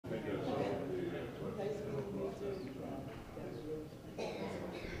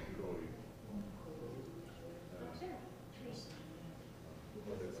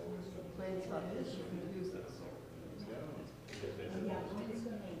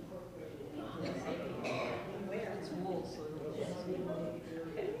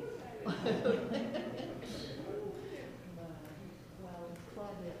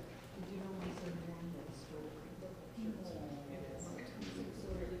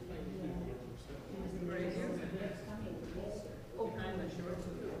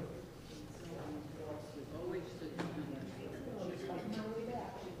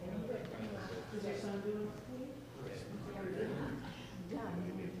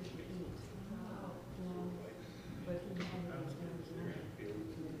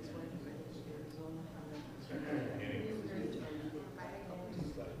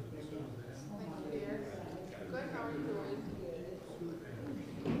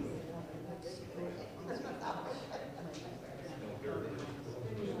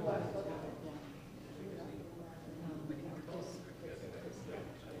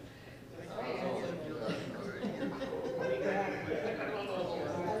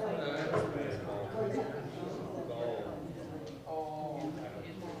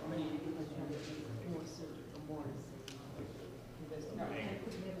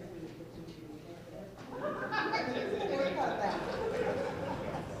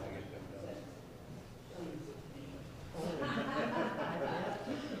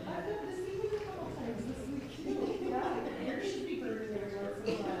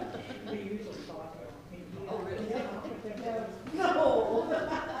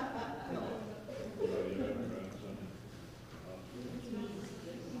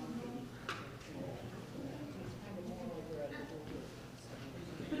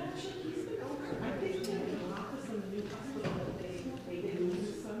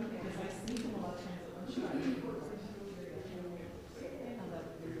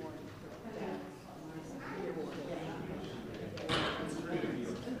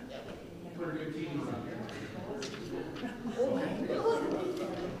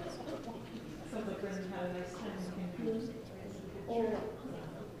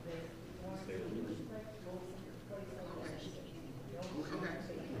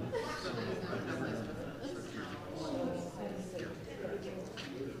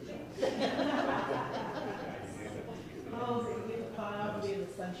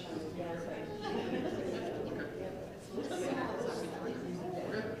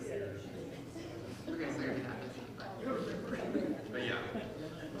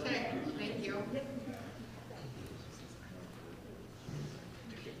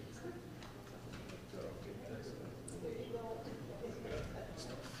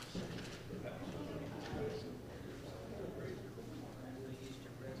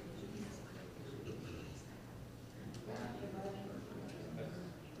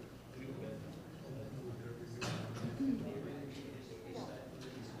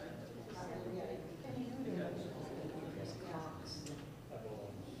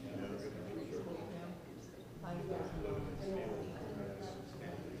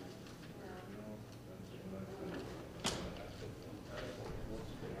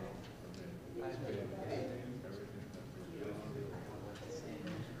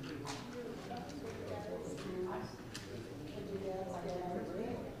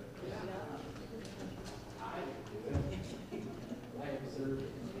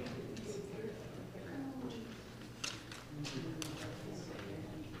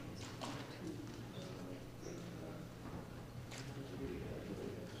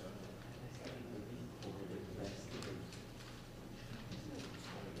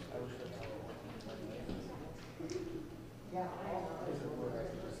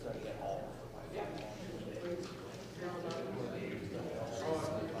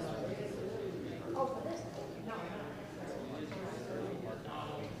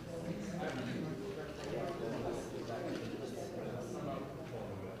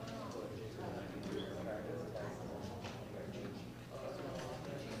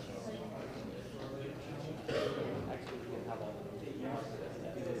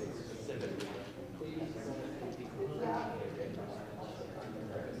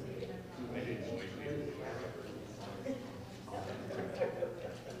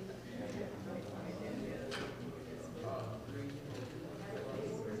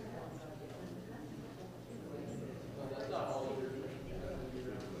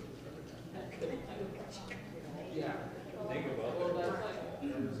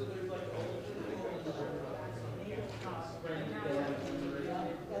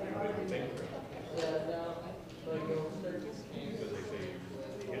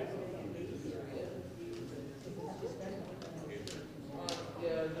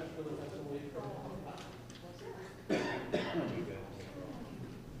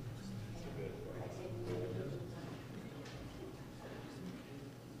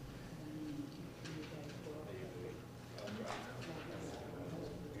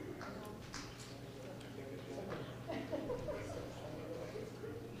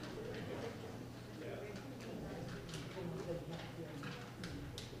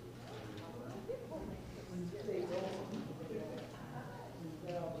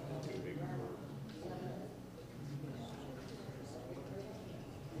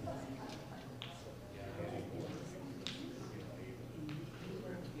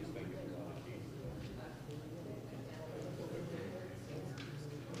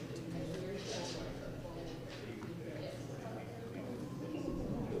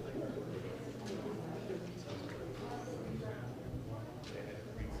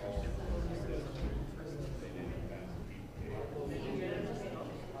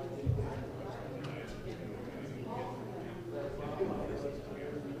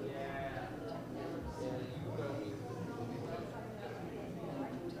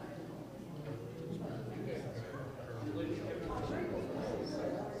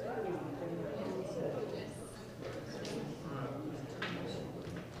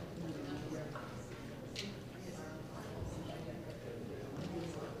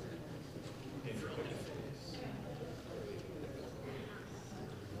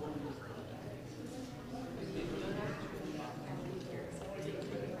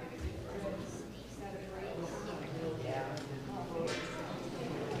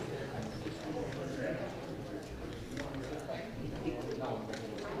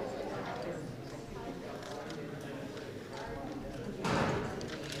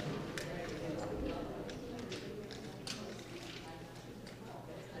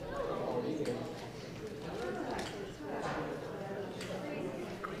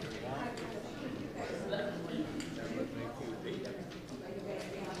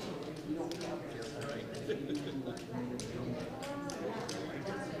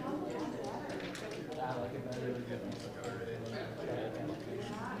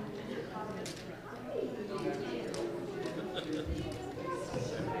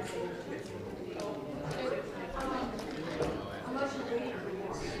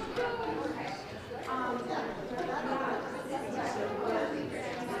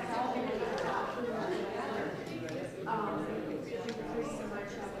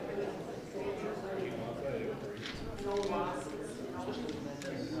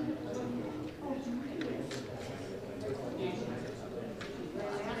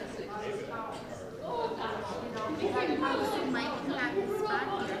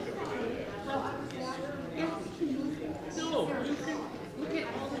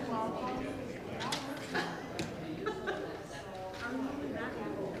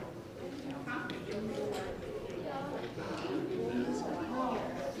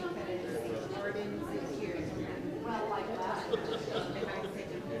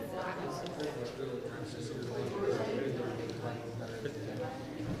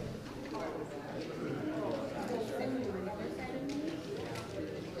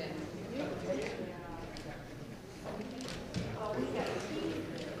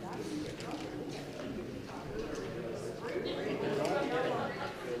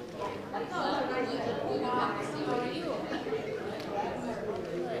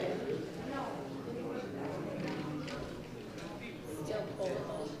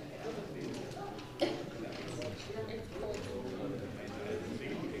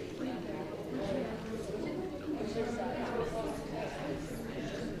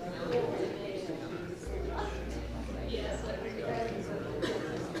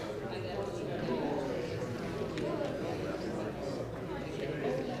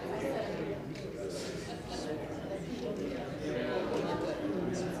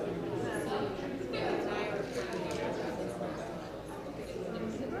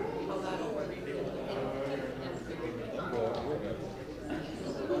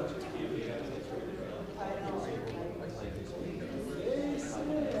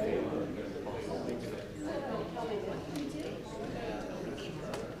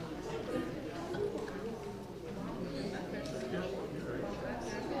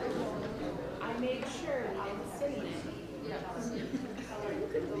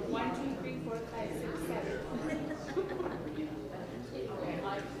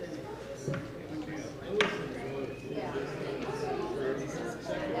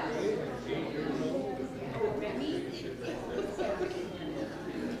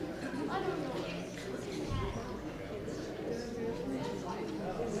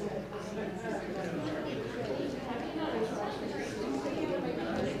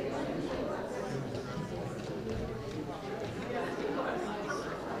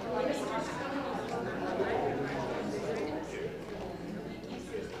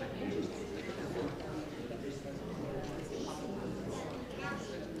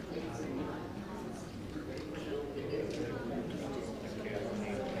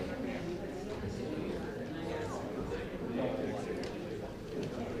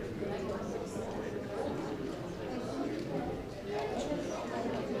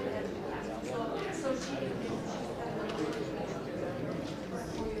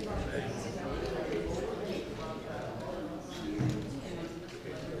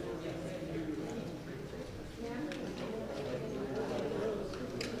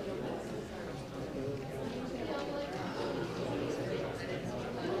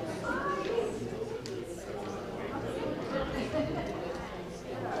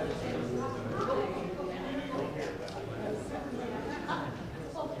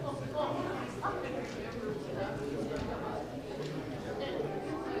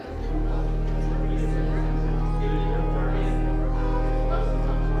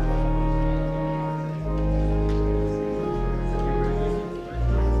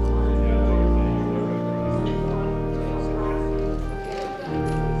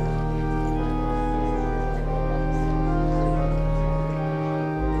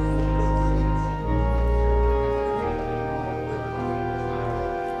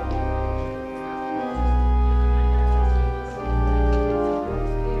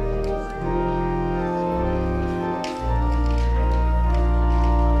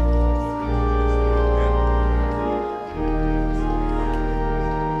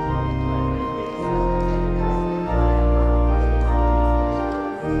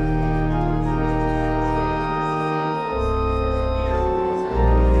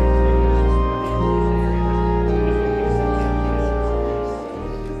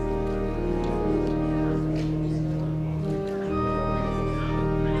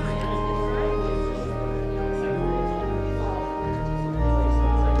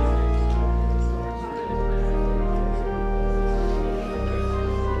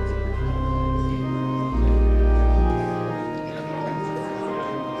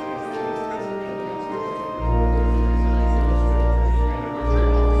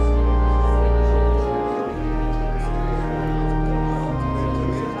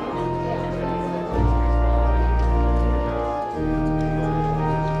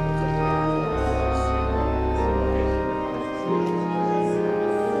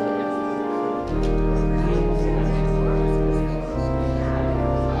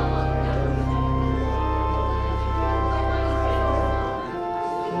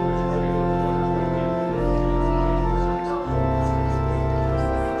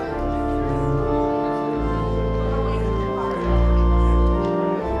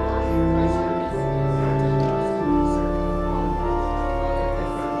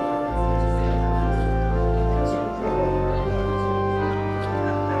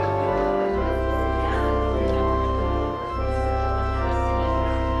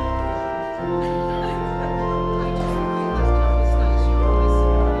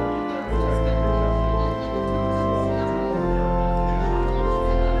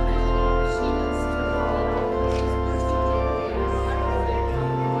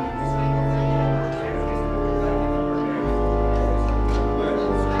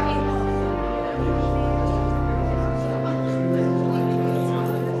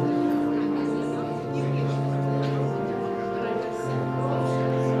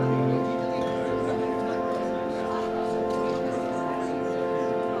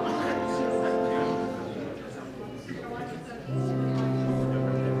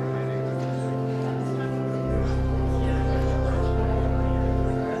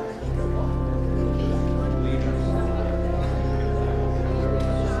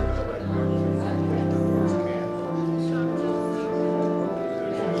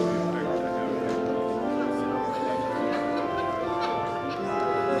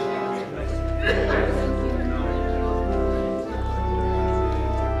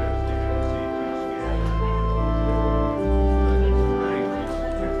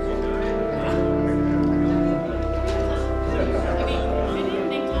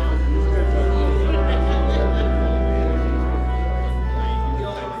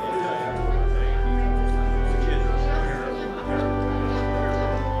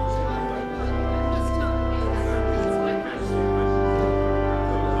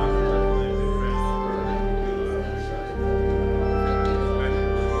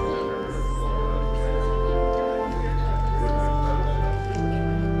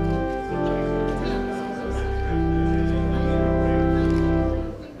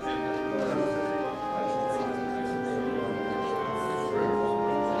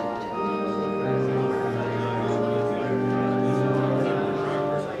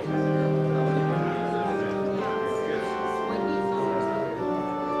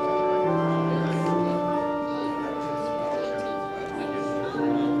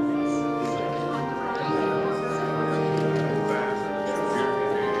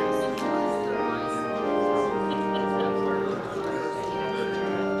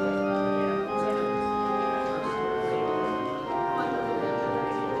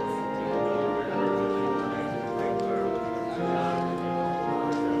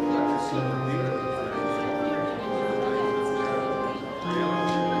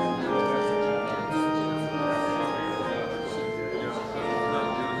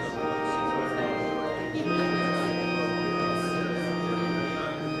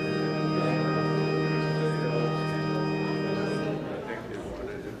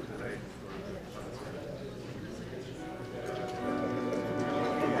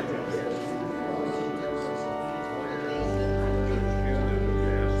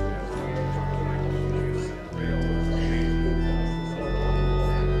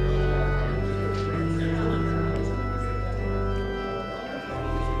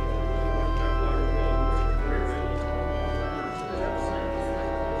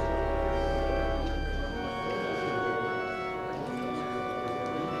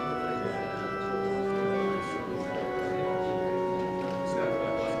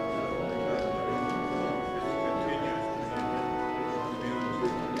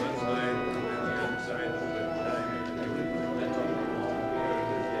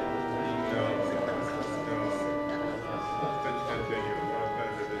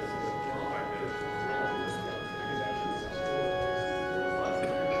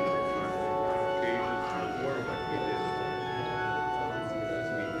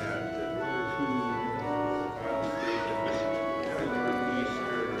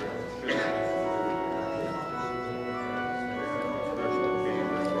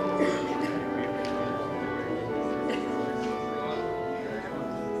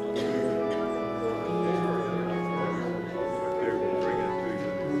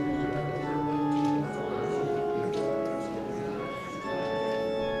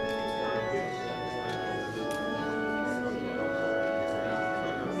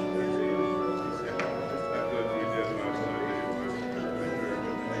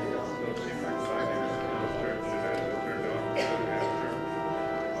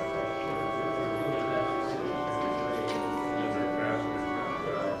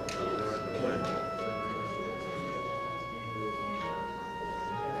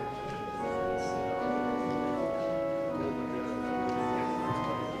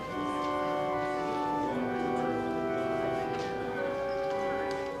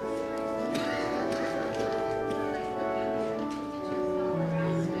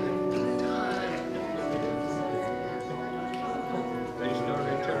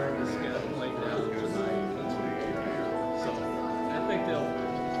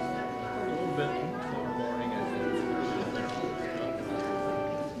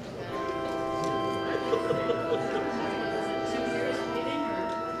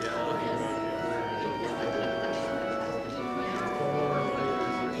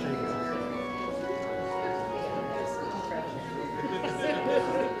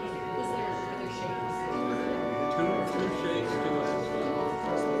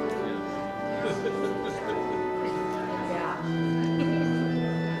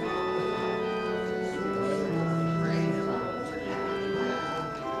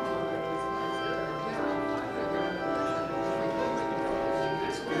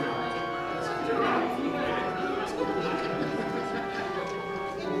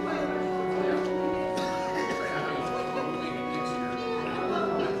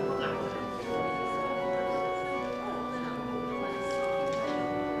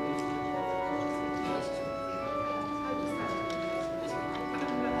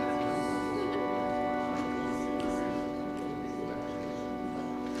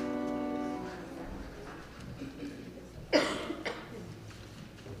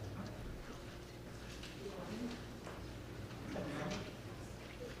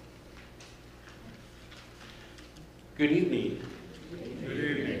Good evening.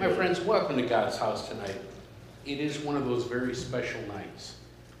 Good evening. My friends, welcome to God's house tonight. It is one of those very special nights.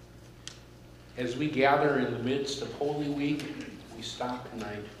 As we gather in the midst of Holy Week, we stop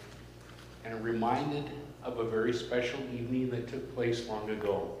tonight and are reminded of a very special evening that took place long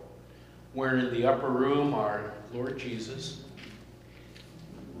ago, where in the upper room our Lord Jesus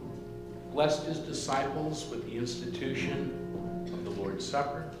blessed his disciples with the institution of the Lord's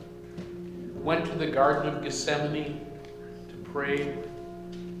Supper, went to the Garden of Gethsemane to pray,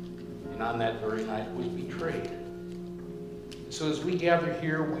 and on that very night was betrayed. So as we gather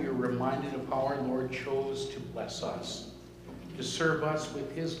here, we are reminded of how our Lord chose to bless us, to serve us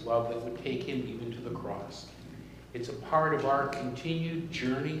with his love that would take him even to the cross. It's a part of our continued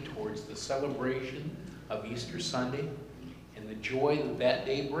journey towards the celebration of Easter Sunday and the joy that that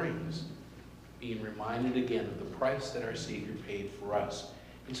day brings, being reminded again of the price that our Savior paid for us.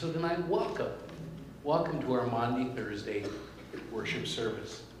 And so tonight, welcome to our Maundy Thursday worship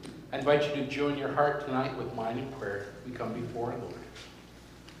service. I invite you to join your heart tonight with mine in prayer. We come before our Lord.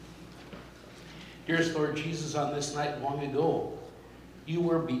 Dearest Lord Jesus, on this night long ago, you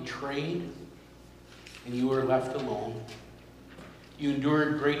were betrayed and you were left alone. You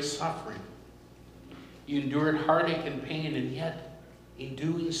endured great suffering. You endured heartache and pain, and yet in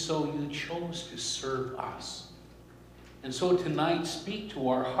doing so, you chose to serve us. And so tonight, speak to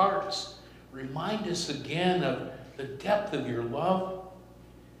our hearts. Remind us again of the depth of your love.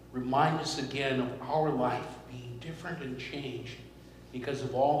 Remind us again of our life being different and changed because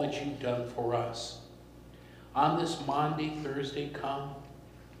of all that you've done for us. On this Maundy Thursday, come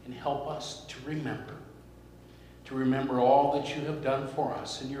and help us to remember all that you have done for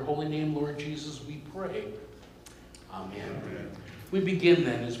us. In your holy name, Lord Jesus, we pray. Amen. Amen. We begin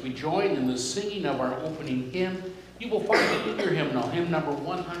then as we join in the singing of our opening hymn. You will find it in your hymnal, hymn number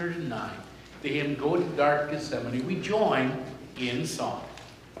 109, the hymn Go to Dark Gethsemane. We join in song.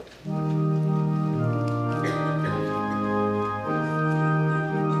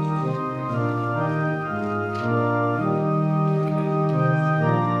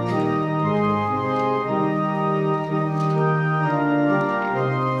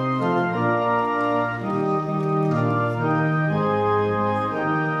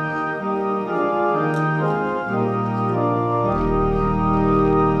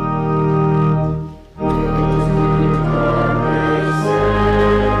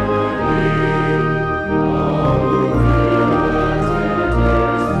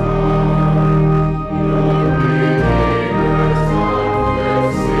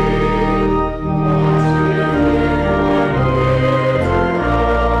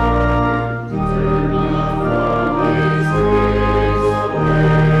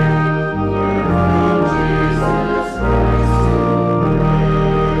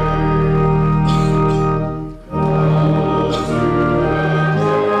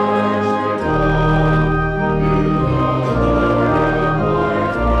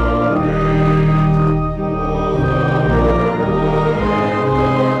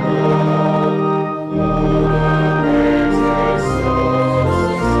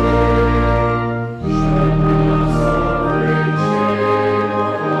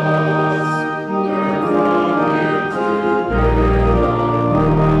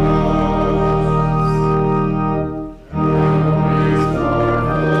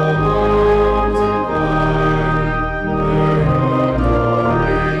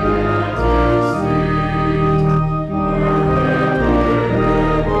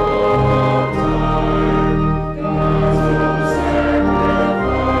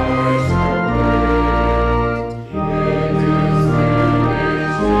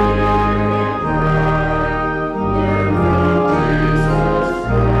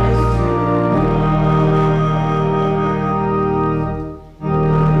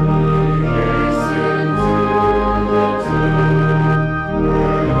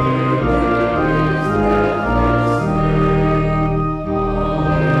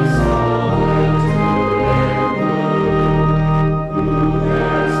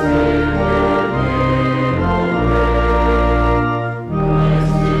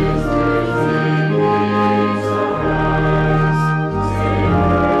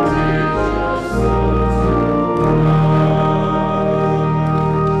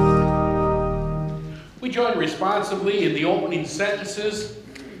 Responsively in the opening sentences,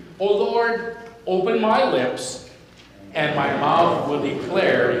 O Lord, open my lips, and my mouth will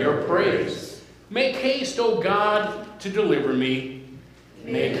declare your praise. Make haste, O God, to deliver me.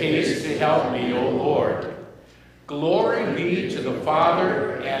 Make haste to help me, O Lord. Glory be to the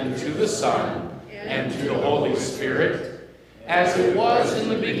Father, and to the Son, and to the Holy Spirit, as it was in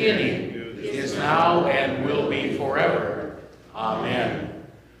the beginning, is now, and will be forever. Amen.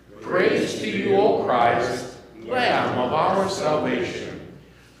 Praise to you, O Christ, Lamb of our salvation.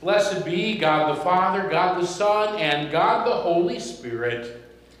 Blessed be God the Father, God the Son, and God the Holy Spirit.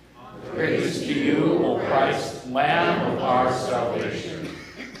 Praise to you, O Christ, Lamb of our salvation.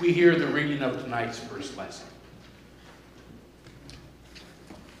 We hear the reading of tonight's first lesson.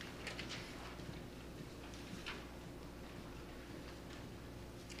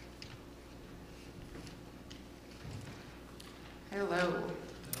 Hello.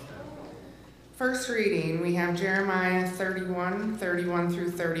 First reading, we have Jeremiah 31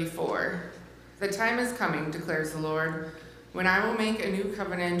 through 34. The time is coming, declares the Lord, when I will make a new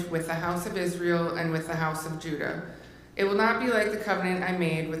covenant with the house of Israel and with the house of Judah. It will not be like the covenant I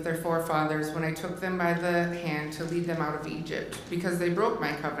made with their forefathers when I took them by the hand to lead them out of Egypt, because they broke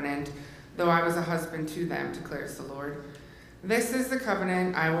my covenant, though I was a husband to them, declares the Lord. This is the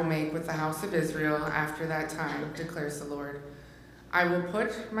covenant I will make with the house of Israel after that time, declares the Lord. I will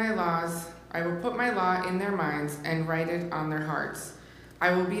put my law in their minds and write it on their hearts.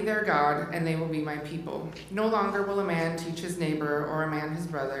 I will be their God, and they will be my people. No longer will a man teach his neighbor or a man his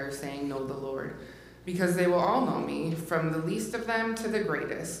brother, saying, know the Lord, because they will all know me, from the least of them to the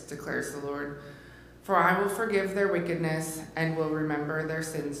greatest, declares the Lord. For I will forgive their wickedness and will remember their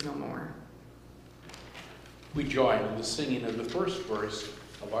sins no more. We join in the singing of the first verse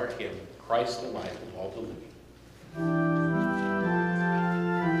of our hymn, Christ the Life of all the living.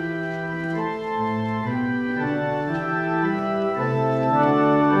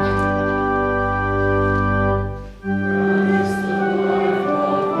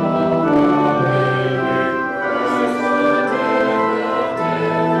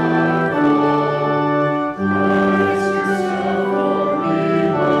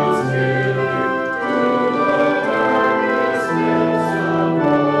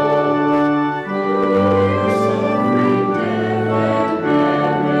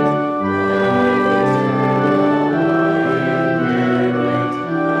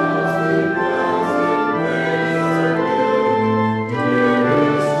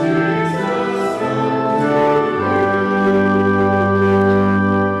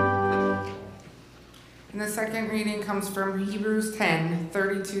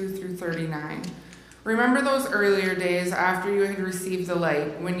 Remember those earlier days after you had received the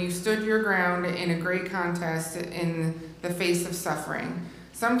light, when you stood your ground in a great contest in the face of suffering.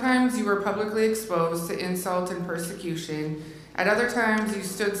 Sometimes you were publicly exposed to insult and persecution. At other times you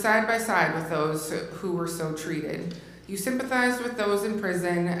stood side by side with those who were so treated. You sympathized with those in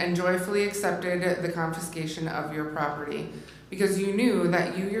prison and joyfully accepted the confiscation of your property, because you knew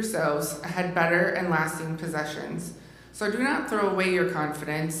that you yourselves had better and lasting possessions. So do not throw away your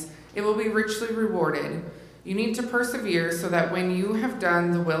confidence. It will be richly rewarded. You need to persevere so that when you have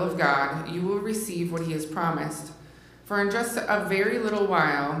done the will of God, you will receive what he has promised. For in just a very little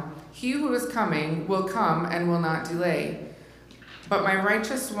while, he who is coming will come and will not delay. But my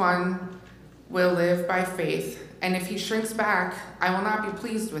righteous one will live by faith, and if he shrinks back, I will not be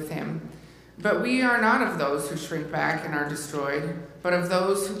pleased with him. But we are not of those who shrink back and are destroyed, but of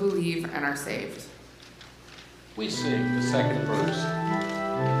those who believe and are saved. We sing the second verse.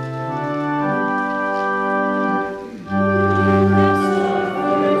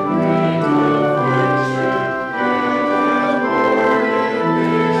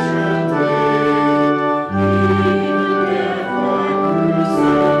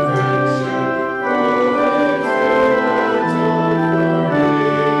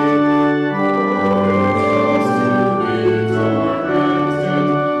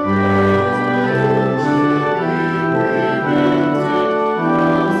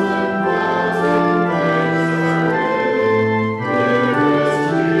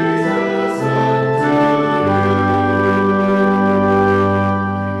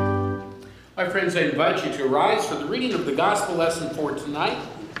 I invite you to rise for the reading of the gospel lesson for tonight.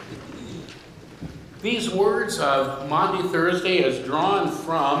 These words of Maundy Thursday is drawn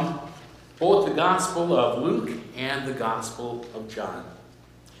from both the Gospel of Luke and the Gospel of John.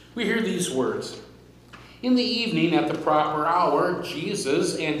 We hear these words. In the evening at the proper hour,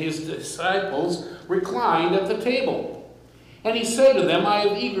 Jesus and his disciples reclined at the table. And he said to them, I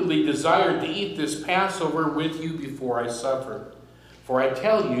have eagerly desired to eat this Passover with you before I suffer. For I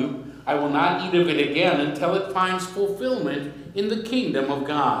tell you, I will not eat of it again until it finds fulfillment in the kingdom of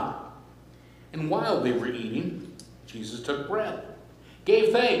God. And while they were eating, Jesus took bread,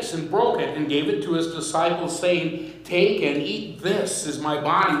 gave thanks, and broke it, and gave it to his disciples, saying, take and eat, this is my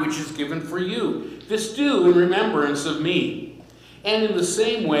body, which is given for you. This do in remembrance of me. And in the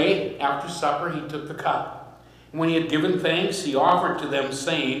same way, after supper, he took the cup. And when he had given thanks, he offered to them,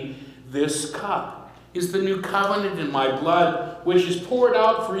 saying, This cup is the new covenant in my blood, which is poured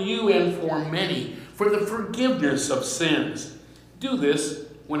out for you and for many, for the forgiveness of sins. Do this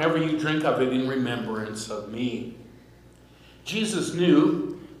whenever you drink of it in remembrance of me. Jesus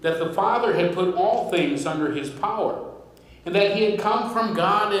knew that the Father had put all things under his power, and that he had come from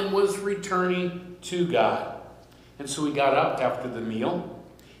God and was returning to God. And so he got up after the meal.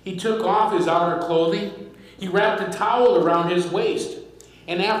 He took off his outer clothing. He wrapped a towel around his waist.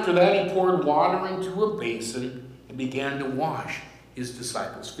 And after that, he poured water into a basin and began to wash his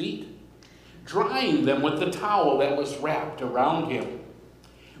disciples' feet, drying them with the towel that was wrapped around him.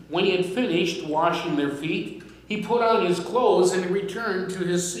 When he had finished washing their feet, he put on his clothes and returned to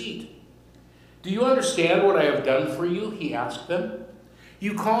his seat. Do you understand what I have done for you? He asked them.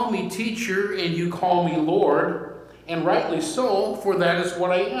 You call me teacher and you call me Lord, and rightly so, for that is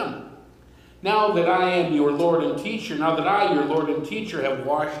what I am. Now that I am your Lord and teacher, now that I, your Lord and teacher, have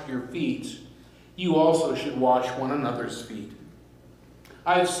washed your feet, you also should wash one another's feet.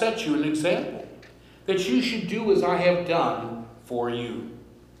 I have set you an example, that you should do as I have done for you.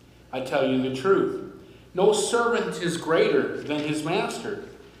 I tell you the truth. No servant is greater than his master,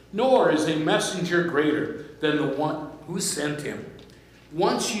 nor is a messenger greater than the one who sent him.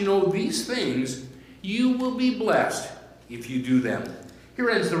 Once you know these things, you will be blessed if you do them. Here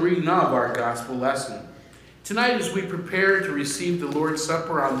ends the reading of our gospel lesson. Tonight, as we prepare to receive the Lord's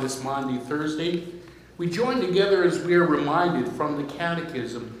Supper on this Maundy Thursday, we join together as we are reminded from the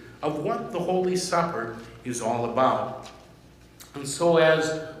Catechism of what the Holy Supper is all about. And so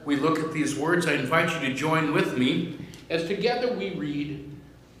as we look at these words, I invite you to join with me as together we read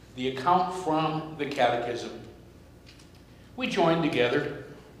the account from the Catechism. We join together.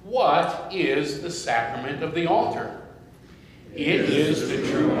 What is the sacrament of the altar? It is the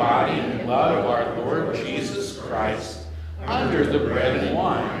true body and blood of our Lord Jesus Christ, under the bread and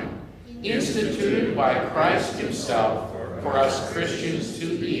wine, instituted by Christ himself for us Christians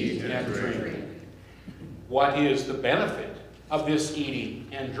to eat and drink. What is the benefit of this eating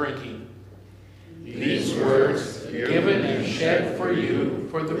and drinking? These words, given and shed for you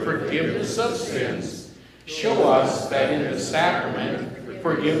for the forgiveness of sins, show us that in the sacrament,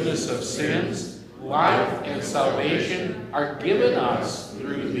 forgiveness of sins, life and salvation are given us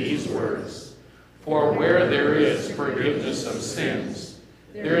through these words. For where there is forgiveness of sins,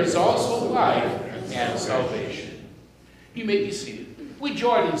 there is also life and salvation. You may be seated. We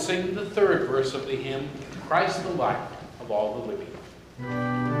join in singing the third verse of the hymn, Christ the light of all the living.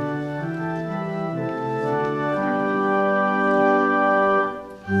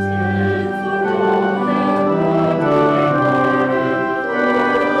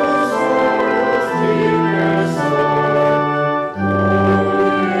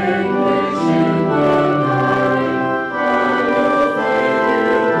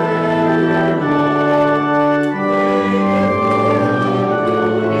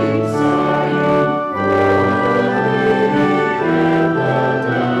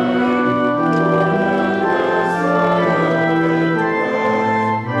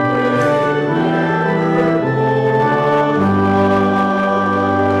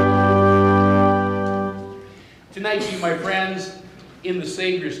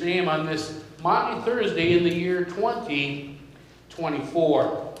 Savior's name on this Maundy Thursday in the year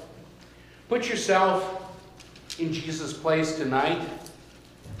 2024. Put yourself in Jesus' place tonight.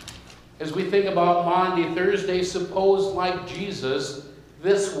 As we think about Maundy Thursday, suppose, like Jesus,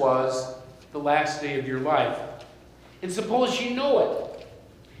 this was the last day of your life. And suppose you know it.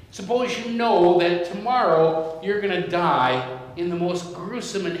 Suppose you know that tomorrow you're going to die in the most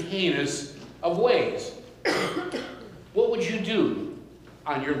gruesome and heinous of ways. What would you do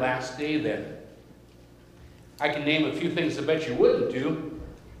on your last day then? I can name a few things I bet you wouldn't do.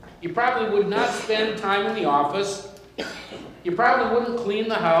 You probably would not spend time in the office. You probably wouldn't clean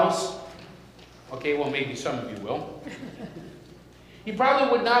the house. Okay, well, maybe some of you will. You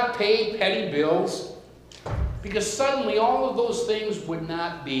probably would not pay petty bills, because suddenly all of those things would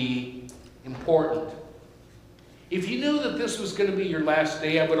not be important. If you knew that this was going to be your last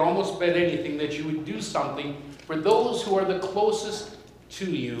day, I would almost bet anything that you would do something for those who are the closest to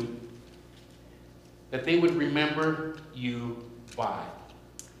you, that they would remember you by.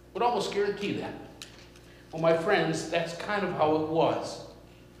 Would almost guarantee that. Well, my friends, that's kind of how it was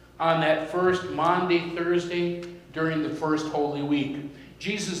on that first Maundy Thursday during the first Holy Week.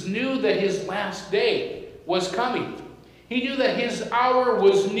 Jesus knew that his last day was coming. He knew that his hour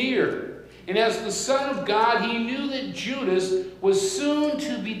was near. And as the Son of God, he knew that Judas was soon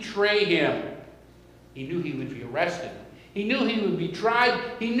to betray him. He knew he would be arrested. He knew he would be tried.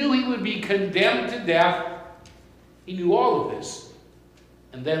 He knew he would be condemned to death. He knew all of this,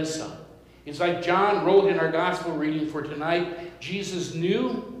 and then some. It's like John wrote in our gospel reading for tonight. Jesus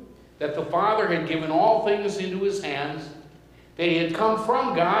knew that the Father had given all things into his hands, that he had come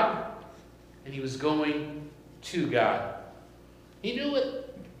from God, and he was going to God. He knew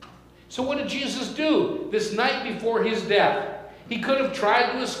it. So what did Jesus do this night before his death? He could have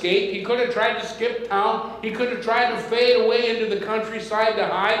tried to escape. He could have tried to skip town. He could have tried to fade away into the countryside to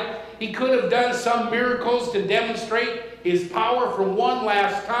hide. He could have done some miracles to demonstrate his power for one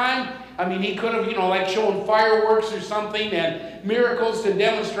last time. I mean, he could have, like shown fireworks or something and miracles to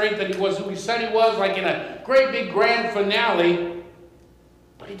demonstrate that he was who he said he was, like in a great big grand finale.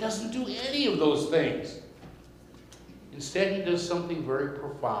 But he doesn't do any of those things. Instead, he does something very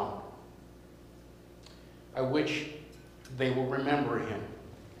profound, by which they will remember him.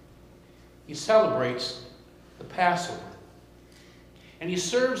 He celebrates the Passover. And he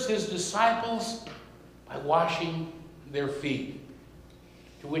serves his disciples by washing their feet.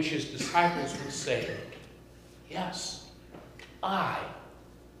 To which his disciples would say, "Yes, I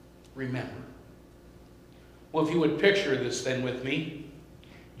remember." Well, if you would picture this then with me,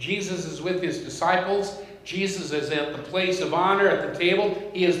 Jesus is with his disciples. Jesus is at the place of honor at the table.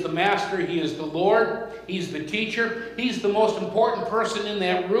 He is the master. He is the Lord. He's the teacher. He's the most important person in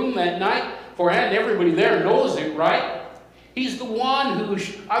that room that night. And everybody there knows it, right? He's the one who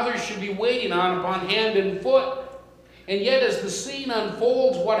others should be waiting on upon hand and foot. And yet as the scene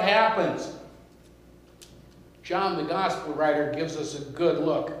unfolds, what happens? John, the gospel writer, gives us a good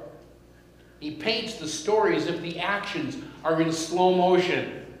look. He paints the story as if the actions are in slow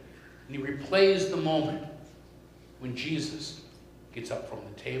motion. And he replays the moment when Jesus gets up from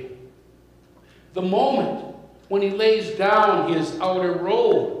the table. The moment when he lays down his outer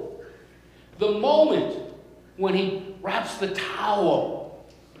robe. The moment when he wraps the towel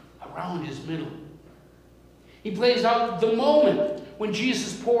around his middle. He plays out the moment when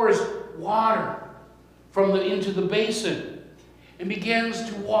Jesus pours water into the basin and begins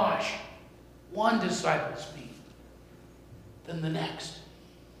to wash one disciple's feet, then the next,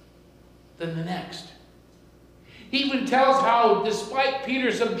 then the next. He even tells how, despite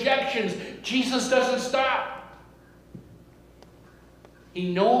Peter's objections, Jesus doesn't stop.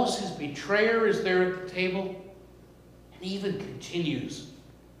 He knows his betrayer is there at the table, and he even continues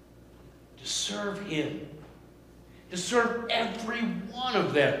to serve him, to serve every one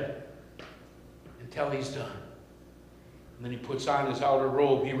of them until he's done. And then he puts on his outer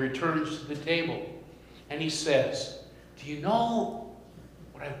robe. He returns to the table, and he says, "Do you know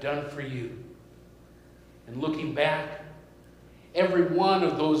what I've done for you?" And looking back, every one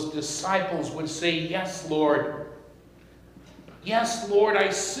of those disciples would say, "Yes, Lord. Yes, Lord, I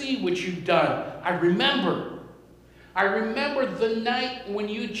see what you've done. I remember. I remember the night when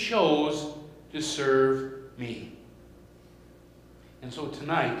you chose to serve me." And so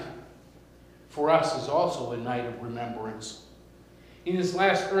tonight, for us, is also a night of remembrance. In his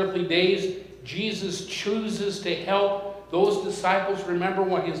last earthly days, Jesus chooses to help those disciples remember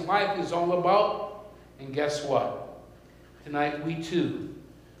what his life is all about. And guess what? Tonight we too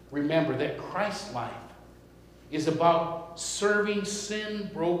remember that Christ's life is about serving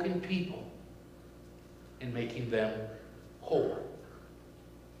sin-broken people and making them whole.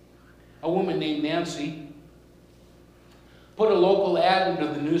 A woman named Nancy put a local ad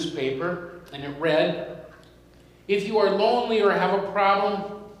into the newspaper, and it read, "If you are lonely or have a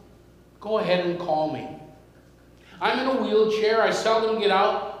problem, go ahead and call me. I'm in a wheelchair. I seldom get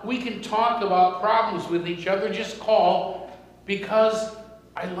out. We can talk about problems with each other. Just call, because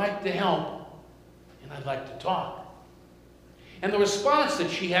I like to help and I'd like to talk." And the response that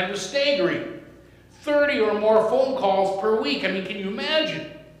she had was staggering. 30 or more phone calls per week. I mean, can you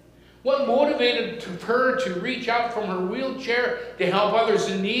imagine? What motivated her to reach out from her wheelchair to help others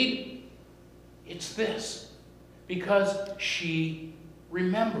in need? It's this: because she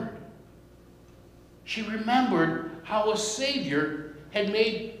remembered. She remembered how a Savior had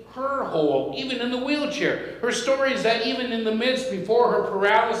made her whole, even in the wheelchair. Her story is that even in the midst, before her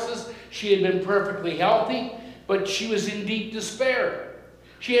paralysis, she had been perfectly healthy, but she was in deep despair.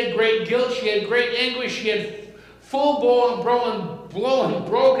 She had great guilt, she had great anguish, she had full-blown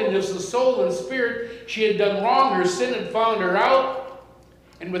brokenness of soul and spirit. She had done wrong, her sin had found her out,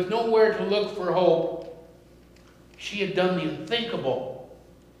 and with nowhere to look for hope, she had done the unthinkable.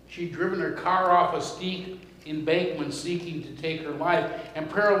 She had driven her car off a steep embankment seeking to take her life, and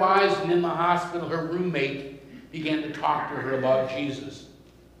paralyzed and in the hospital, her roommate began to talk to her about Jesus.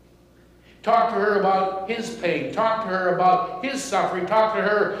 Talk to her about his pain. Talk to her about his suffering. Talk to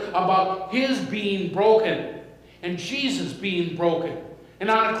her about his being broken and Jesus being broken. And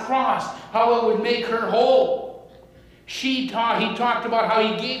on a cross, how it would make her whole. He talked about how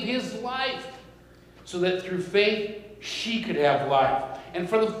he gave his life so that through faith she could have life. And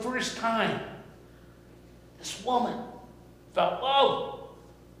for the first time, this woman felt love.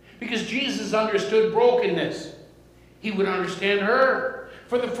 Because Jesus understood brokenness. He would understand her.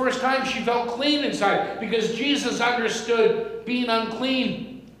 For the first time, she felt clean inside. Because Jesus understood being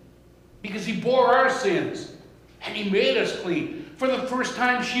unclean. Because he bore our sins. And he made us clean. For the first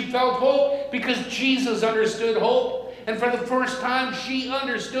time, she felt hope. Because Jesus understood hope. And for the first time, she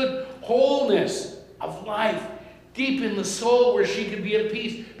understood wholeness of life. Deep in the soul where she could be at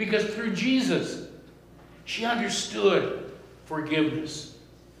peace. Because through Jesus, she understood forgiveness.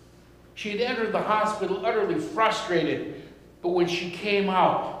 She had entered the hospital utterly frustrated, but when she came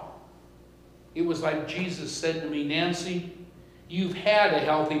out, it was like Jesus said to me, Nancy, you've had a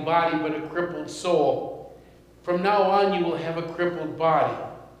healthy body but a crippled soul. From now on, you will have a crippled body,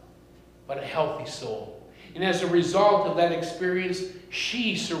 but a healthy soul. And as a result of that experience,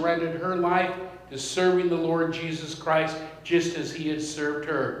 she surrendered her life to serving the Lord Jesus Christ just as he had served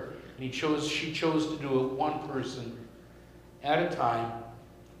her. And she chose to do it one person at a time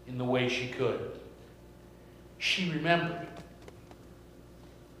in the way she could. She remembered.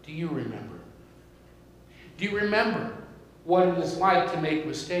 Do you remember? Do you remember what it is like to make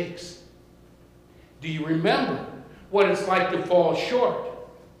mistakes? Do you remember what it's like to fall short?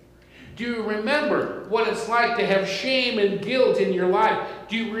 Do you remember what it's like to have shame and guilt in your life?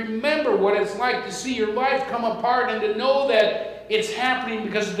 Do you remember what it's like to see your life come apart and to know that it's happening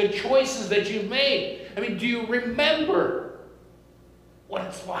because of the choices that you've made? I mean, do you remember what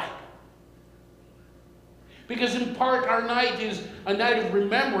it's like? Because in part our night is a night of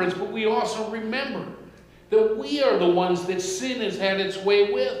remembrance, but we also remember that we are the ones that sin has had its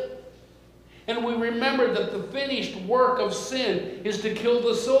way with. And we remember that the finished work of sin is to kill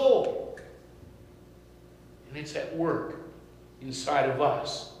the soul. And it's at work inside of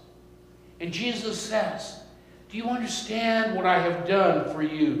us. And Jesus says, do you understand what I have done for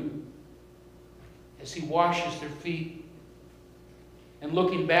you? As he washes their feet. And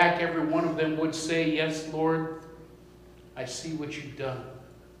looking back, every one of them would say, yes, Lord, I see what you've done.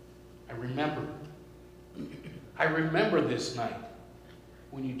 I remember. I remember this night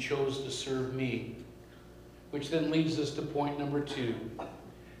when you chose to serve me. Which then leads us to point number 2.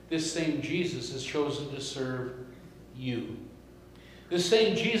 This same Jesus has chosen to serve you. This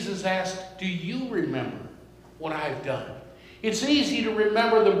same Jesus asked, do you remember what I've done? It's easy to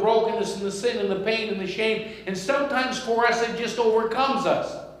remember the brokenness and the sin and the pain and the shame, and sometimes for us it just overcomes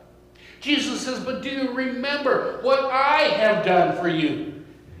us. Jesus says, but do you remember what I have done for you?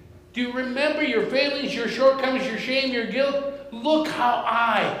 Do you remember your failings, your shortcomings, your shame, your guilt? Look how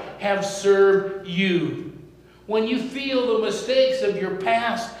I have served you. When you feel the mistakes of your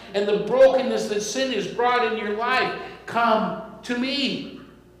past and the brokenness that sin has brought in your life, come to me.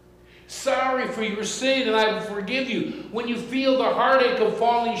 Sorry for your sin and I will forgive you. When you feel the heartache of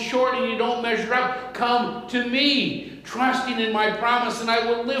falling short and you don't measure up, come to me, trusting in my promise, and I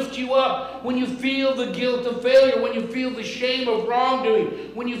will lift you up. When you feel the guilt of failure, when you feel the shame of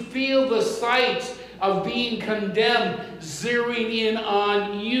wrongdoing, when you feel the sights of being condemned zeroing in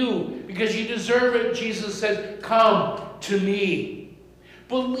on you because you deserve it, Jesus says, come to me,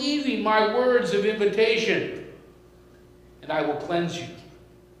 believing my words of invitation, and I will cleanse you.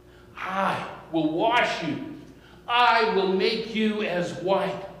 I will wash you. I will make you as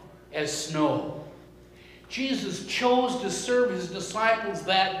white as snow. Jesus chose to serve his disciples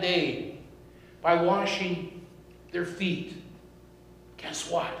that day by washing their feet.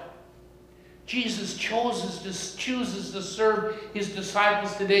 Guess what? Jesus chooses to serve his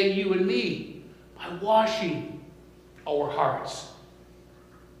disciples today, you and me, by washing our hearts.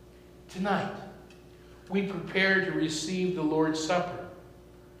 Tonight, we prepare to receive the Lord's Supper.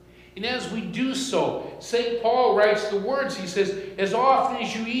 And as we do so, St. Paul writes the words. He says, as often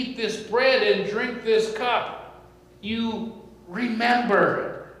as you eat this bread and drink this cup, you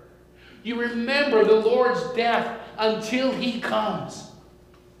remember. You remember the Lord's death until he comes.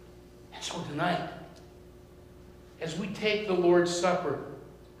 And so tonight, as we take the Lord's Supper,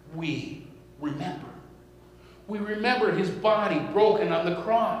 we remember. We remember his body broken on the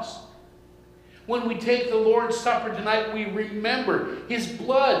cross. When we take the Lord's Supper tonight, we remember his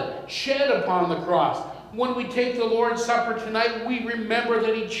blood shed upon the cross. When we take the Lord's Supper tonight, we remember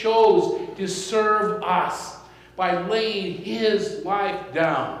that he chose to serve us by laying his life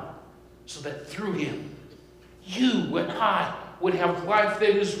down so that through him, you and I would have life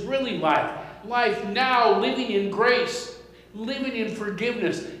that is really life. Life now, living in grace, living in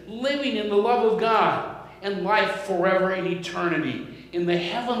forgiveness, living in the love of God, and life forever in eternity, in the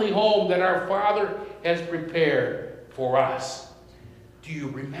heavenly home that our Father has prepared for us. Do you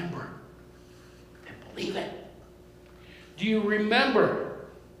remember? Then believe it. Do you remember?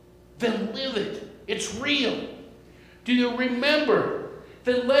 Then live it. It's real. Do you remember?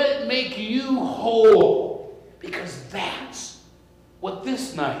 Then let it make you whole. Because that's what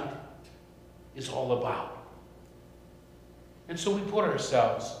this night is all about. And so we put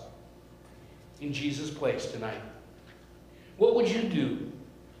ourselves in Jesus' place tonight. What would you do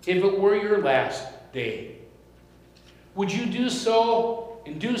if it were your last day? Would you do so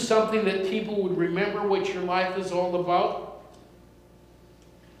and do something that people would remember what your life is all about?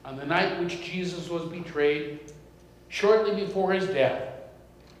 On the night which Jesus was betrayed, shortly before his death,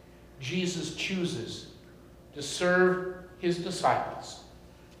 Jesus chooses to serve his disciples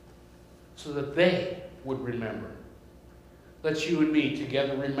so that they would remember. Let's you and me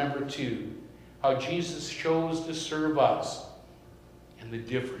together remember too how Jesus chose to serve us and the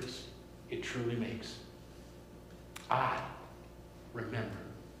difference it truly makes. I remember.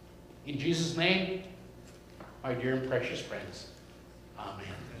 In Jesus' name, my dear and precious friends, amen.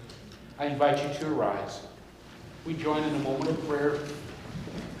 I invite you to arise. We join in a moment of prayer.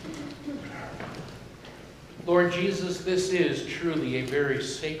 Lord Jesus, this is truly a very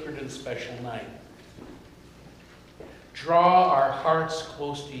sacred and special night. Draw our hearts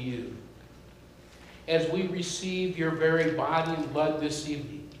close to you as we receive your very body and blood this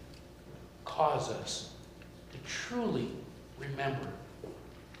evening. Cause us to truly remember.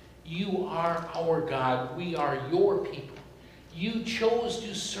 You are our God. We are your people. You chose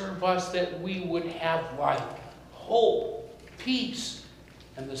to serve us that we would have life, hope, peace,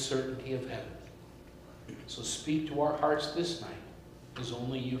 and the certainty of heaven. So speak to our hearts this night as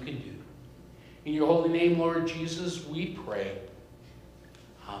only you can do. In your holy name, Lord Jesus, we pray.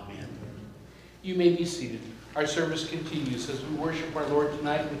 Amen. You may be seated. Our service continues as we worship our Lord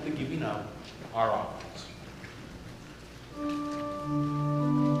tonight with the giving of our offerings.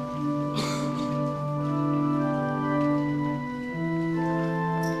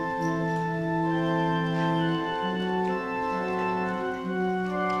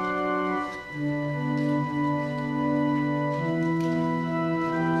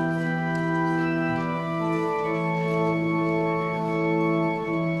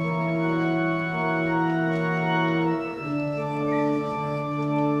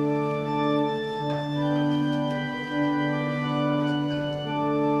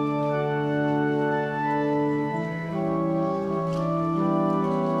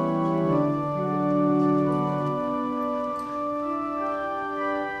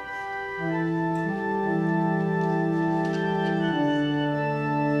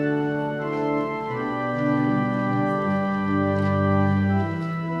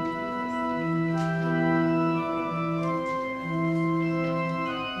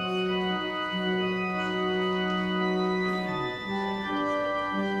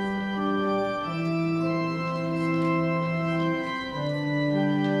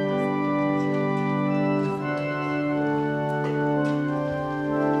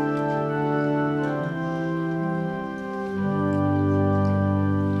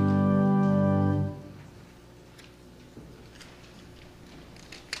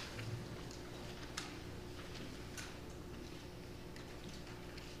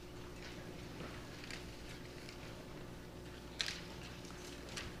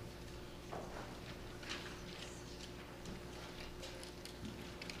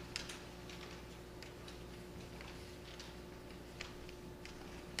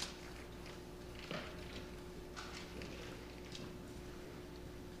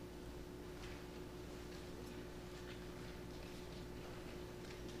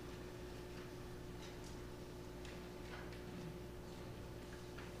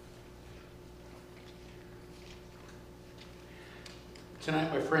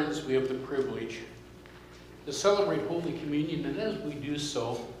 Tonight, my friends, we have the privilege to celebrate Holy Communion, and as we do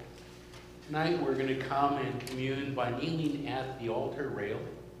so, tonight we're going to come and commune by kneeling at the altar rail.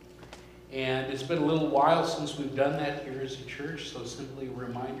 And it's been a little while since we've done that here as a church, so simply a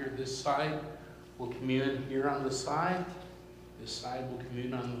reminder, this side will commune here on the side. This side will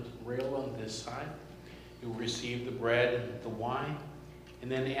commune on the rail on this side. You'll receive the bread and the wine.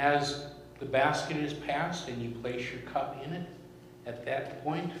 And then as the basket is passed and you place your cup in it, at that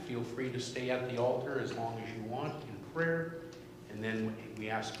point, feel free to stay at the altar as long as you want in prayer. And then we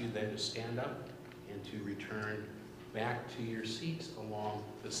ask you then to stand up and to return back to your seats along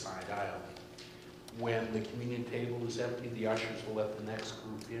the side aisle. When the communion table is empty, the ushers will let the next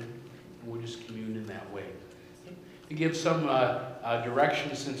group in, and we'll just commune in that way. To give some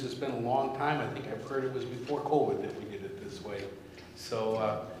direction, since it's been a long time, I think I've heard it was before COVID that we did it this way.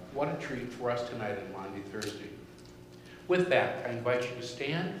 So what a treat for us tonight on Maundy Thursday. With that, I invite you to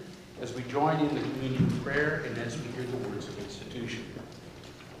stand as we join in the communion prayer and as we hear the words of institution.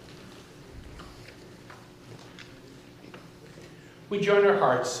 We join our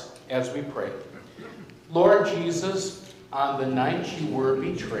hearts as we pray. Lord Jesus, on the night you were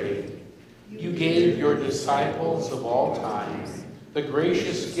betrayed, you gave your disciples of all time the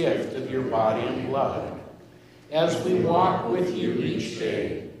gracious gift of your body and blood. As we walk with you each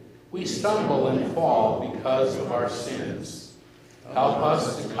day, we stumble and fall because of our sins. Help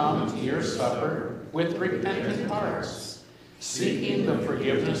us to come to your supper with repentant hearts, seeking the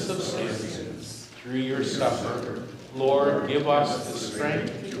forgiveness of sins through your supper. Lord, give us the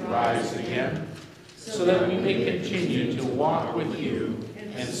strength to rise again, so that we may continue to walk with you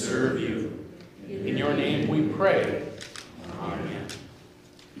and serve you. In your name we pray. Amen.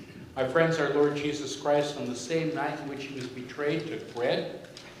 My friends, our Lord Jesus Christ, on the same night in which he was betrayed, took bread.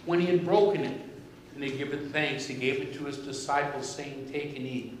 When he had broken it and had given thanks, he gave it to his disciples, saying, "Take and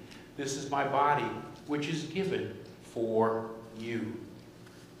eat. This is my body, which is given for you."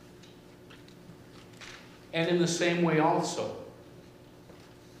 And in the same way also,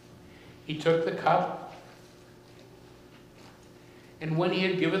 he took the cup, and when he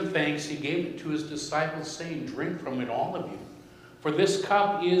had given thanks, he gave it to his disciples, saying, "Drink from it, all of you. For this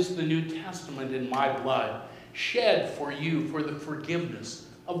cup is the New Testament in my blood, shed for you for the forgiveness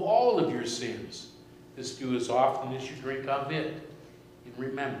of all of your sins. This do as often as you drink of it in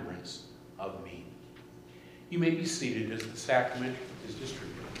remembrance of me." You may be seated as the sacrament is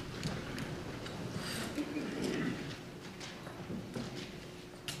distributed.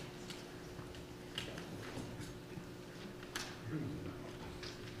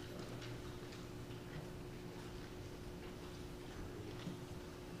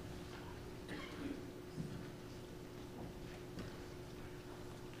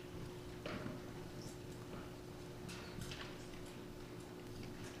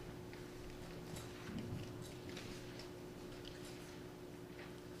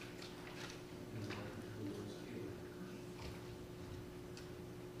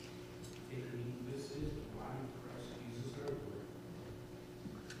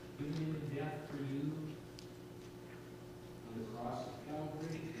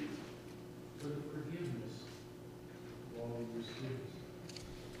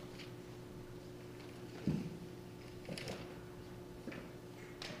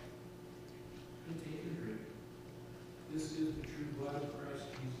 This is the true blood of Christ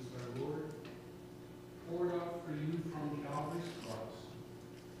Jesus our Lord, poured out for you from Calvary's cross,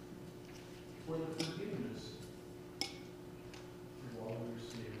 for the forgiveness of all your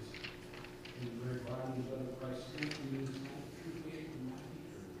sins. In the very body and blood of Christ, strengthen you in true faith and mighty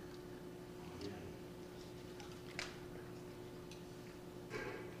truth. Amen.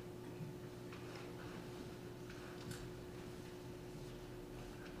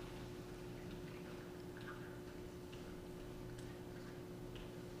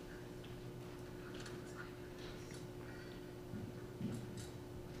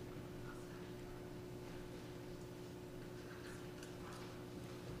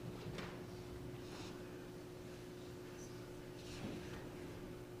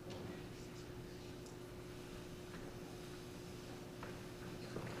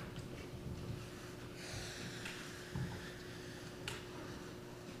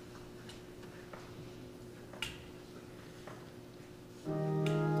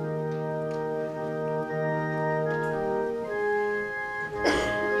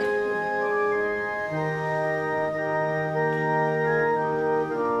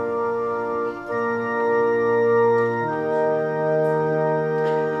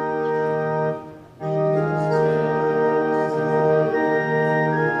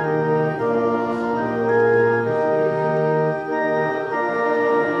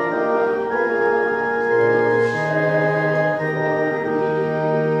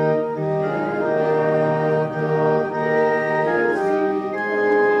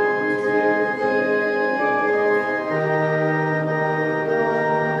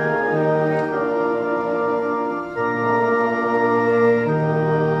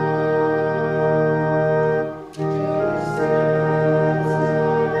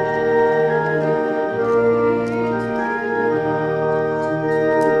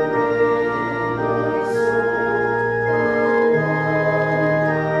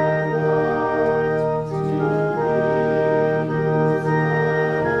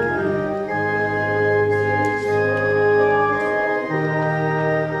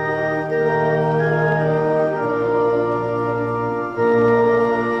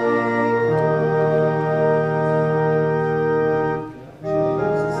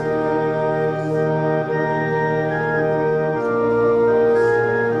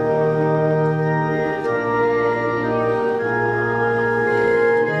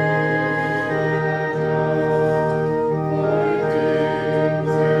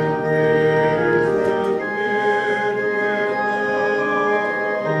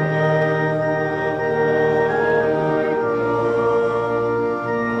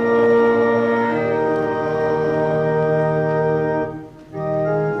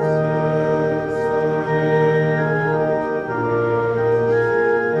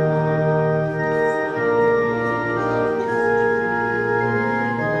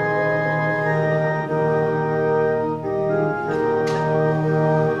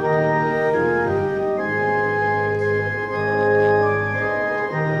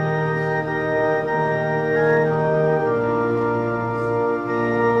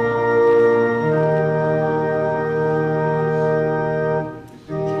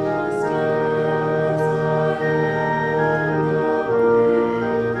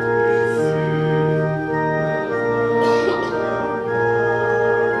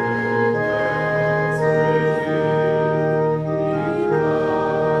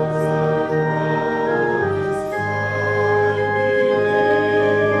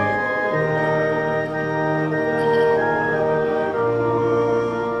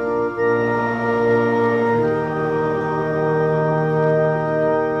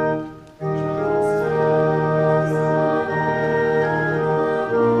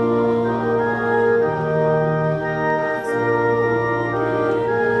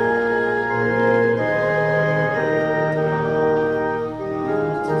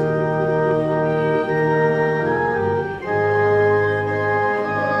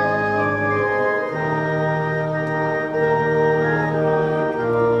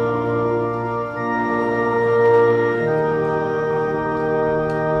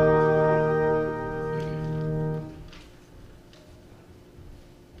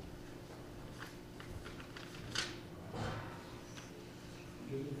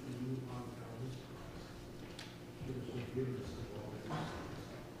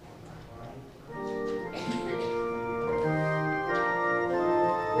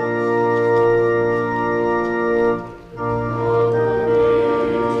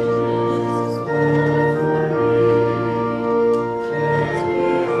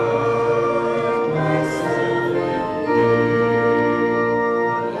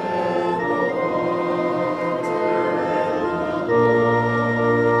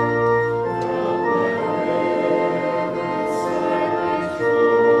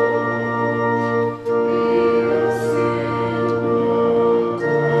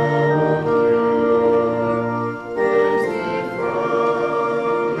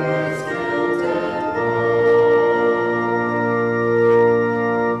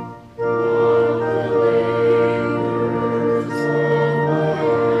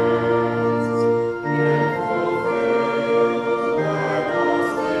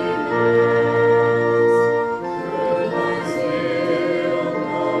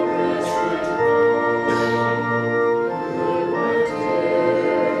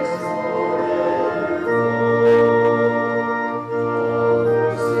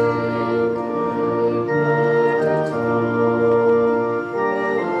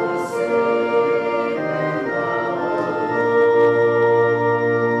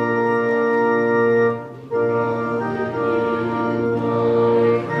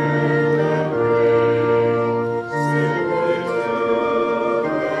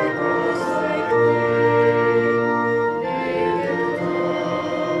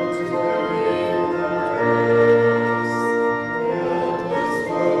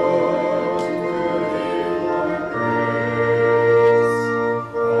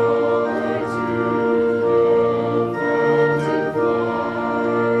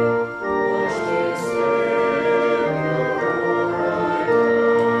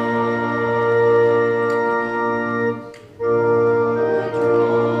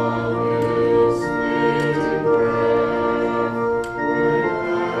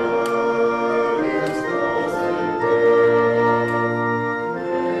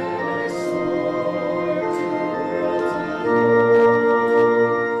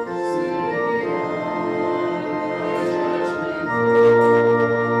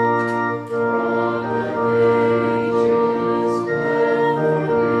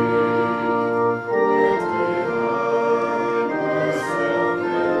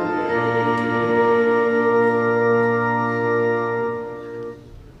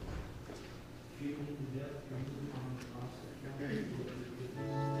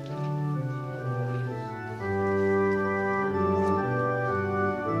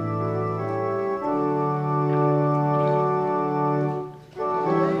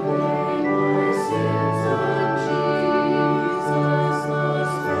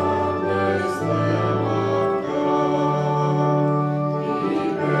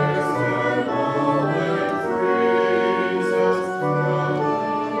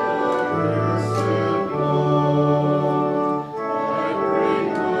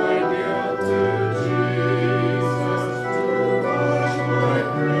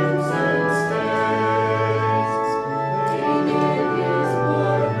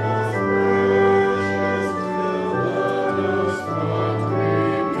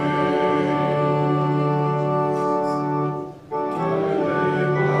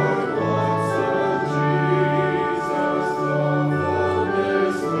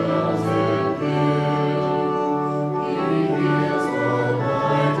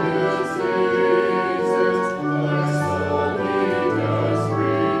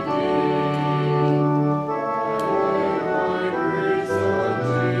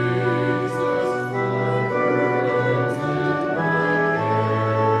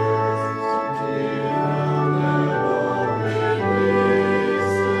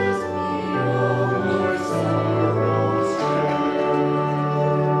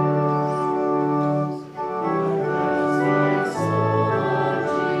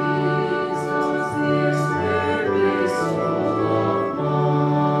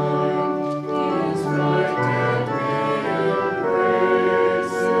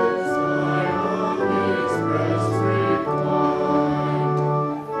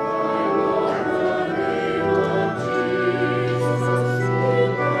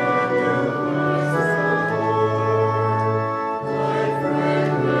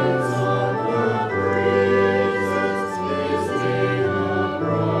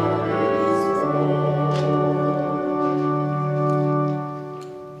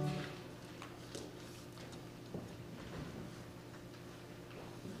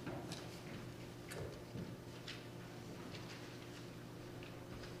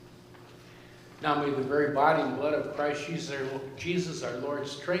 Now may the very body and blood of Christ Jesus our Lord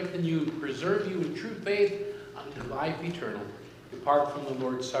strengthen you and preserve you in true faith unto life eternal. Depart from the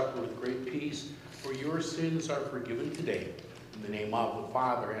Lord's Supper with great peace, for your sins are forgiven today. In the name of the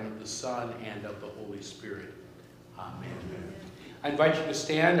Father, and of the Son, and of the Holy Spirit. Amen. I invite you to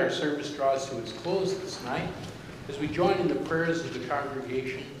stand. Our service draws to its close this night as we join in the prayers of the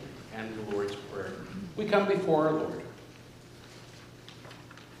congregation and the Lord's Prayer. We come before our Lord.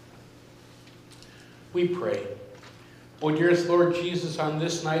 We pray. O dearest Lord Jesus, on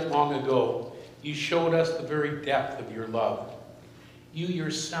this night long ago, you showed us the very depth of your love. You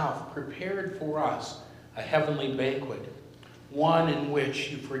yourself prepared for us a heavenly banquet, one in which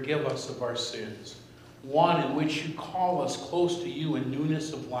you forgive us of our sins, one in which you call us close to you in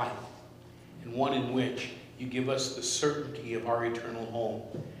newness of life, and one in which you give us the certainty of our eternal home.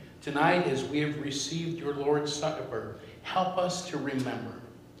 Tonight, as we have received your Lord's Supper, help us to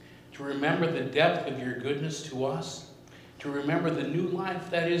remember the depth of your goodness to us, to remember the new life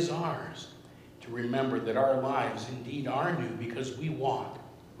that is ours, to remember that our lives indeed are new because we walk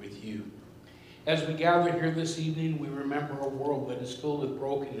with you. As we gather here this evening, we remember a world that is filled with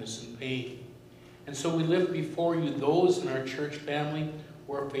brokenness and pain. And so we lift before you those in our church family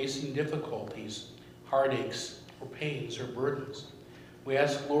who are facing difficulties, heartaches, or pains, or burdens. We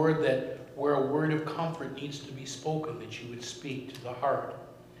ask, Lord, that where a word of comfort needs to be spoken, that you would speak to the heart.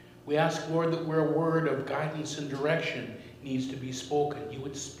 We ask, Lord, that where a word of guidance and direction needs to be spoken, you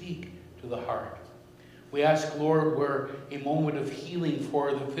would speak to the heart. We ask, Lord, where a moment of healing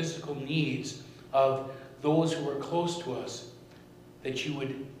for the physical needs of those who are close to us, that you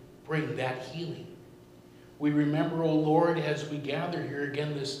would bring that healing. We remember, O Lord, as we gather here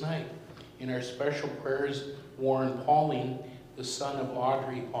again this night, in our special prayers, Warren Pauling, the son of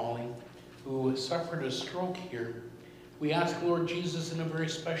Audrey Pauling, who suffered a stroke here. We ask, Lord Jesus, in a very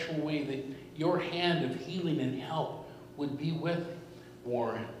special way, that your hand of healing and help would be with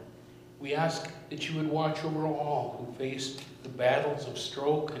Warren. We ask that you would watch over all who face the battles of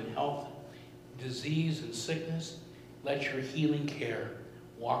stroke and health, disease and sickness. Let your healing care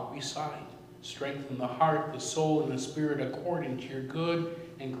walk beside, strengthen the heart, the soul, and the spirit according to your good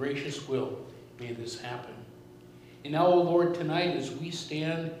and gracious will. May this happen. And now, O Lord, tonight as we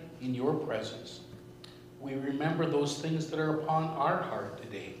stand in your presence, we remember those things that are upon our heart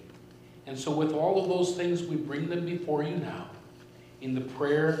today. And so with all of those things, we bring them before you now in the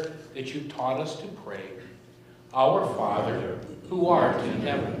prayer that you've taught us to pray. Our Father, who art in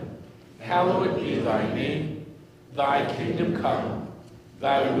heaven, hallowed be thy name. Thy kingdom come,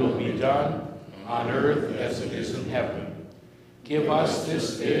 thy will be done on earth as it is in heaven. Give us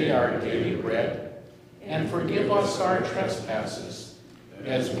this day our daily bread, and forgive us our trespasses,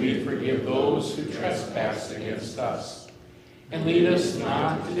 as we forgive those who trespass against us. And lead us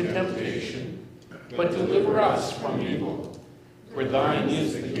not into temptation, but deliver us from evil. For thine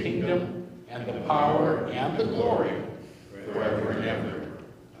is the kingdom, and the power, and the glory, forever and ever.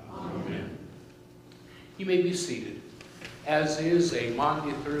 Amen. You may be seated. As is a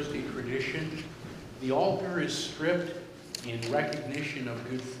Maundy Thursday tradition, the altar is stripped in recognition of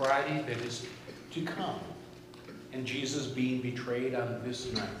Good Friday that is to come, and Jesus being betrayed on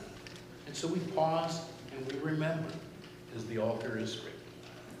this night. And so we pause and we remember as the altar is stripped.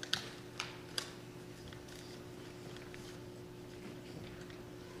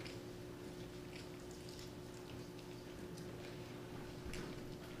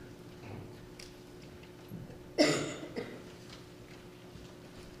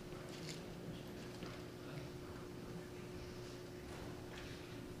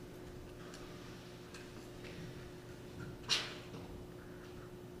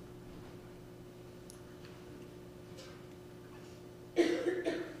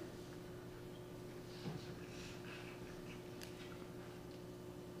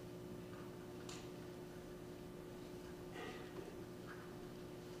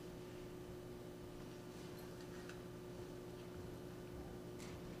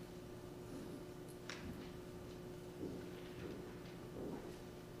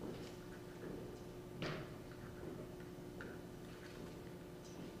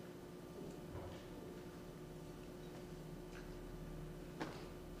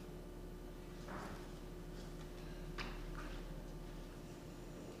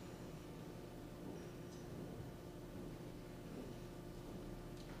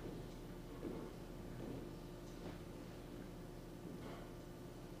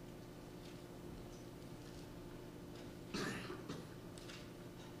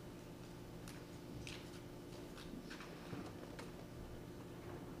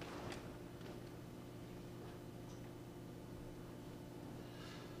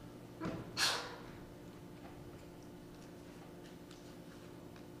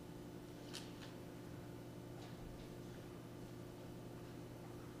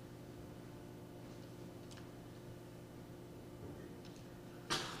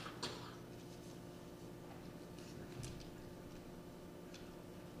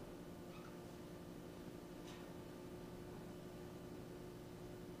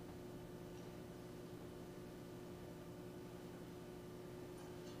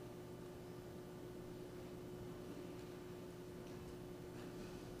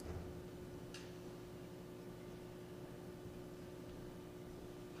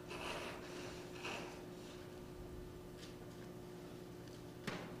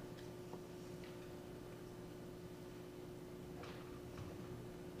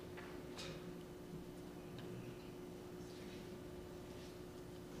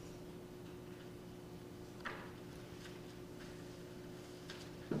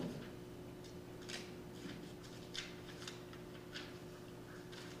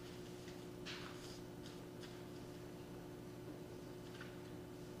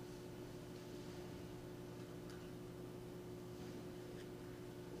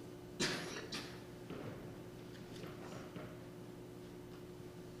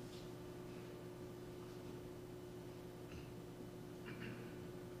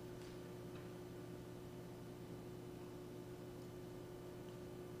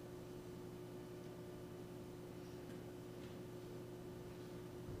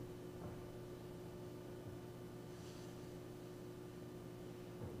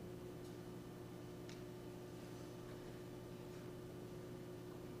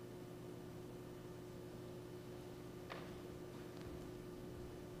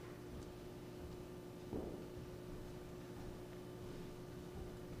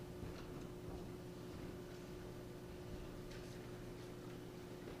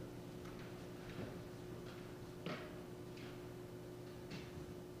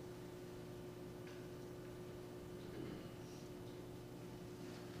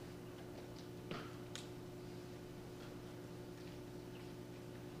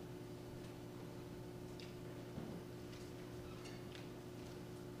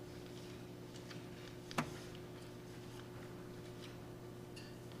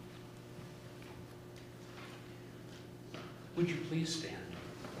 Would you please stand?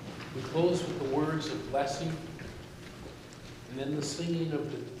 We close with the words of blessing and then the singing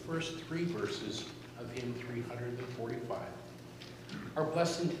of the first 3 verses of hymn 345. Our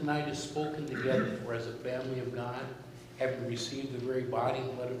blessing tonight is spoken together, for as a family of God, having received the very body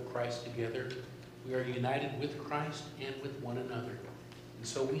and blood of Christ together, we are united with Christ and with one another. And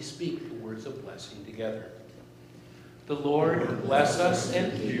so we speak the words of blessing together. The Lord bless us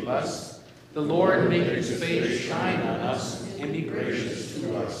and keep us. The Lord make his face shine on us and be gracious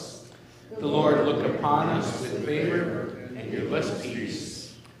to us. The Lord look upon us with favor and give us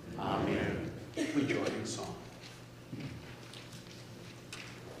peace. Amen. We join in song.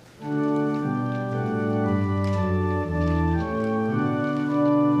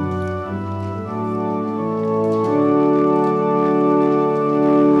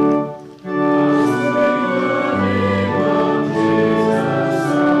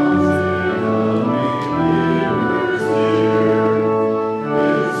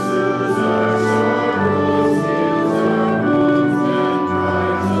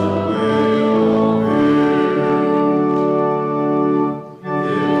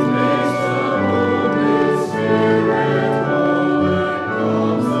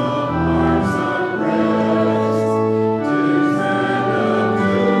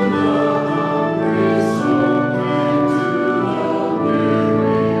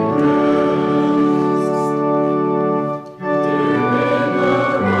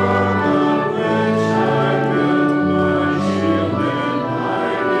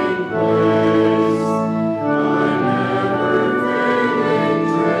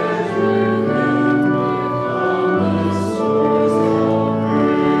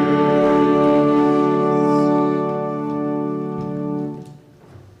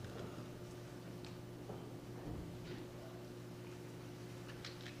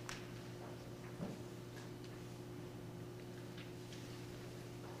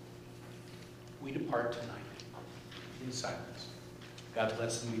 We depart tonight in silence. God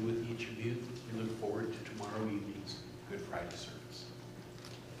bless and be with each of you. We look forward to tomorrow evening's Good Friday service.